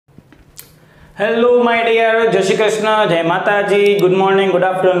Hello my dear, जय श्री कृष्ण, जय माताजी, good morning, good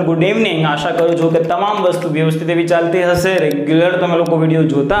afternoon, good evening. आशा करूँ છું કે તમામ વસ્તુ વ્યવસ્થિત એવી ચાલતી હશે, રેગ્યુલર તમે લોકો વિડિયો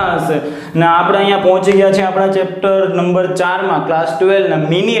જોતા હશે ને આપણે અહીંયા પહોંચી ગયા છે આપણા ચેપ્ટર નંબર 4 માં ક્લાસ 12 ના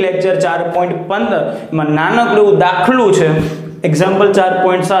મિની લેક્ચર 4.15 માં નાનકડું દાખલું છે एग्जाम्पल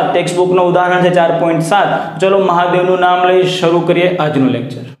 4.7 टेक्स्ट बुक नो उदाहरण है 4.7। चलो महादेव नु नाम लई शुरू करिए आजनो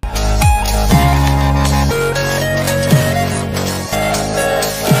लेक्चर।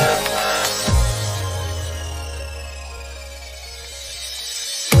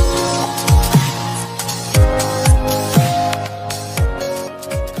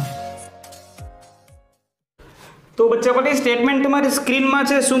 तो बच्चा पटे स्टेटमेंट तुम्हारी स्क्रीन में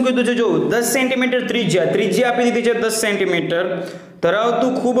है शू कीधुं छे जो 10 सेंटीमीटर त्रिज्या आपी दीधी छे 10 सेंटीमीटर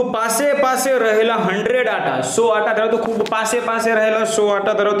धरावतुं खूब पासे पासे रहेला 100 आटा 100 आटा धरावतुं खूब पासे पासे रहेला 100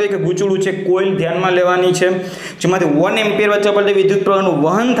 आटा धरावतुं एक गूंचळुं छे कोइल ध्यान में लेवानी छे जेमांथी 1 एम्पियर वच्चे पड़ती विद्युत प्रवाहनुं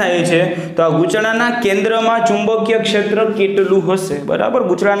वहन थाय छे। तो आ गूंचळाना केंद्रमां चुंबकीय क्षेत्र केटलुं हशे बराबर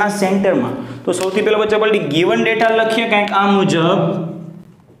गूंचळाना सेंटर में। तो सौथी पहेला वच्चे पड़ती गिवन डेटा लखीए कंईक आ मुजब।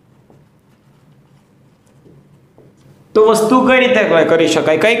 तो वस्तु कई रीते करी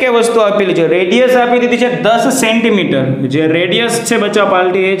शकाय, कई कई वस्तु आपेली छे। रेडियस आपी दीधी छे 10 सेंटीमीटर, जे रेडियस छे बच्चा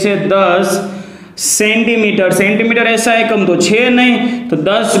पालटी ए छे 10 सेंटीमीटर। सेंटीमीटर ऐसा एकम तो छे नहीं, तो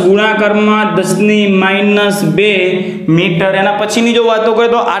 10 गुणाकार में 10 - 2 मीटर। एना पछीनी जो वातो करे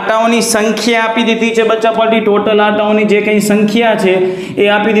तो आटाओनी संख्या आपी दीधी छे बच्चा पालटी टोटल आटाओनी जे कई संख्या छे ए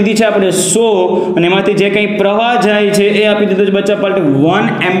आपी दीधी छे आपणे 100 અને એમાંથી જે કઈ પ્રવાહ જાય છે એ આપી દીધું છે બચ્ચા પાલટી 1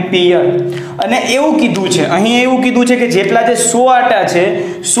 એમ્પિયર। અને એવું કીધું છે અહીં એવું કીધું છે કે જેટલા જે 100 આટા છે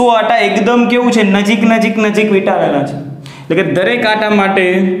 100 આટા એકદમ કેવું છે નજીક નજીક નજીક વીંટાળેલા છે, એટલે કે દરેક આટા માટે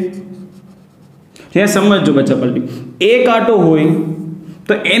જે સમજજો બચ્ચા પાલટી એક આટો હોય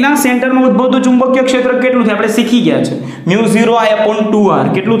તો એના સેન્ટરમાં ઉદ્ભવતું ચુંબકીય ક્ષેત્ર કેટલું છે આપણે શીખી ગયા છે μ0I/2r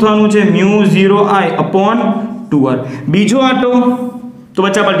કેટલું થવાનું છે μ0I/2r। બીજો આટો तो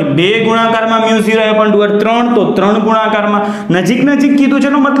बच्चा पालटी 2 गुणाकार में μ0I/2r 3 तो 3 गुणाकार में नजीक नजीक कीधुं छे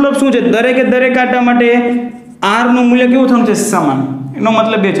एनो मतलब शुं छे दरेके दरेक आटा माटे r નું મૂલ્ય કેવું થવાનું છે સમાન। એનો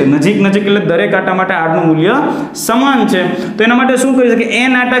મતલબ એ છે નજીક નજીક એટલે દરેક આટા માટે r નું મૂલ્ય સમાન છે। તો એના માટે શું કરી શકે n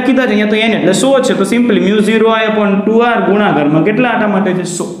આટા કીધા છે અહીંયા તો n એટલે 100 છે, તો સિમ્પલી μ0I/2r ગુણાકાર માં કેટલા આટા માટે છે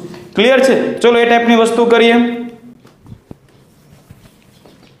 100। ક્લિયર છે? ચલો એ ટાઈપની વસ્તુ કરીએ।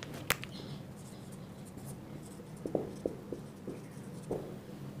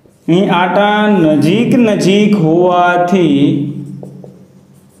 आटा नजीक नजीक होवाथी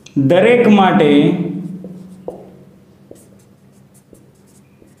दरेक माटे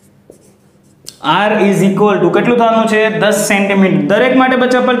r इज इक्वल टू કેટલું થવાનું છે 10 સેન્ટીમીટર। દરેક માટે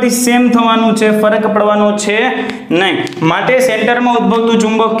બચ્ચા પરથી સેમ થવાનું છે, ફરક પડવાનો છે નહીં। માટે સેન્ટરમાં ઉદ્ભવતું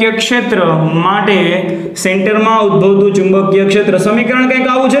ચુંબકીય ક્ષેત્ર માટે સેન્ટરમાં ઉદ્ભવતું ચુંબકીય ક્ષેત્ર સમીકરણ કંઈક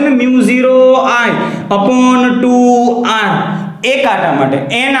આવું છે ને μ0I/2r। एक आटा माटे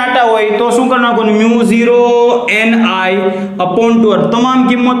n आटा होय तो शुं कर नाखोनु μ0ni/2r। तमाम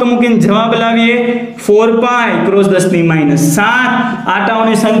किंमतो मूकीने जवाब लावीए 4 पाई क्रॉस 10 - 7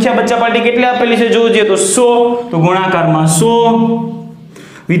 आटाओनी संख्या बच्चा पार्टी કેટલી આપેલી છે જોજે તો 100, तो गुणाकार में 100।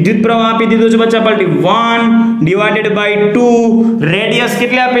 विद्युत प्रवाह आपी दीधो છે बच्चा पार्टी 1 / 2। रेडियस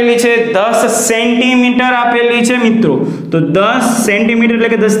કેટલી આપેલી છે 10 સેન્ટીમીટર આપેલી છે મિત્રો, तो 10 સેન્ટીમીટર એટલે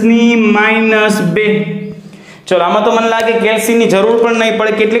કે 10 - 2। चलो आमा तो मन लागे कैल्सी नी जरूर पण नहीं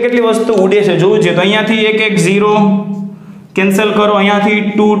पड़े, કેટલી કેટલી વસ્તુ ઉડે છે જોજો। तो અહીંયાથી 1 1 0 કેન્સલ કરો, અહીંયાથી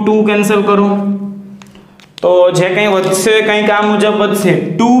 2 2 કેન્સલ કરો, તો જે કંઈ વધશે કંઈક આ મુજબ વધશે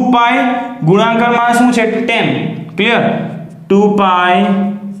 2 પાઈ ગુણાકારમાં શું છે 10। ક્લિયર? 2 પાઈ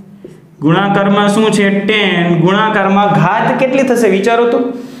ગુણાકારમાં શું છે 10 ગુણાકારમાં ઘાત કેટલી થશે વિચારો તો,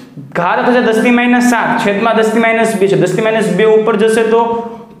 ઘાત થશે 10 - 7 છેદમાં 10 - 2 છે, 10 - 2 ઉપર જશે તો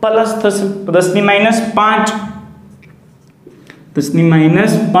પ્લસ થશે, તો 10 - 5 10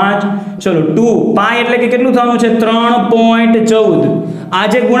 - 5। चलो 2 पाई એટલે કે કેટલું થવાનું છે 3.14। આ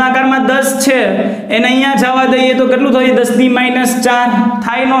જે ગુણાકારમાં 10 છે એને અહીંયા જવા દઈએ તો કેટલું થશે 10 - 4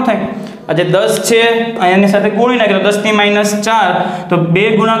 થાય ન થાય? આ જે 10 છે આની સાથે ગુણી નાખીએ તો 10 - 4 તો 2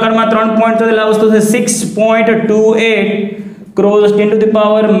 ગુણાકારમાં 3.14 એટલે આ વસ્તુ છે 6.28 क्रॉस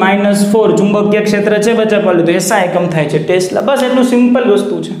 10⁻⁻4 चुंबकीय क्षेत्र છે બચ્ચા પાડે તો એસા એકમ થાય છે ટેસ્લા। બસ એટલું સિમ્પલ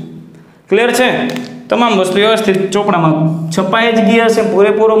વસ્તુ છે। ક્લિયર છે? તમામ વસ્તુ વ્યવસ્થિત ચોપડામાં છપાઈ જ ગઈ હશે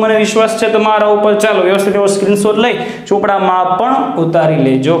પૂરેપૂરો મને વિશ્વાસ છે તમારા ઉપર। ચાલો વ્યવસ્થિત એવો સ્ક્રીનશોટ લઈ ચોપડામાં પણ ઉતારી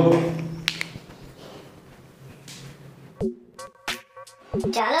લેજો।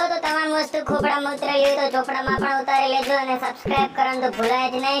 ચાલો તો તમામ વસ્તુ ખોપડામાં ઉતરેલી હોય તો ચોપડામાં પણ ઉતારી લેજો અને સબસ્ક્રાઇબ કરવાનું તો ભૂલાય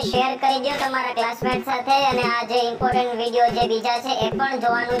જ નહીં, શેર કરી દો તમારા ક્લાસમેટ સાથે અને આ જે ઇમ્પોર્ટન્ટ વિડિયો જે બીજા છે એ પણ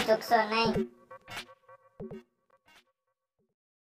જોવાનું ચૂકશો નહીં।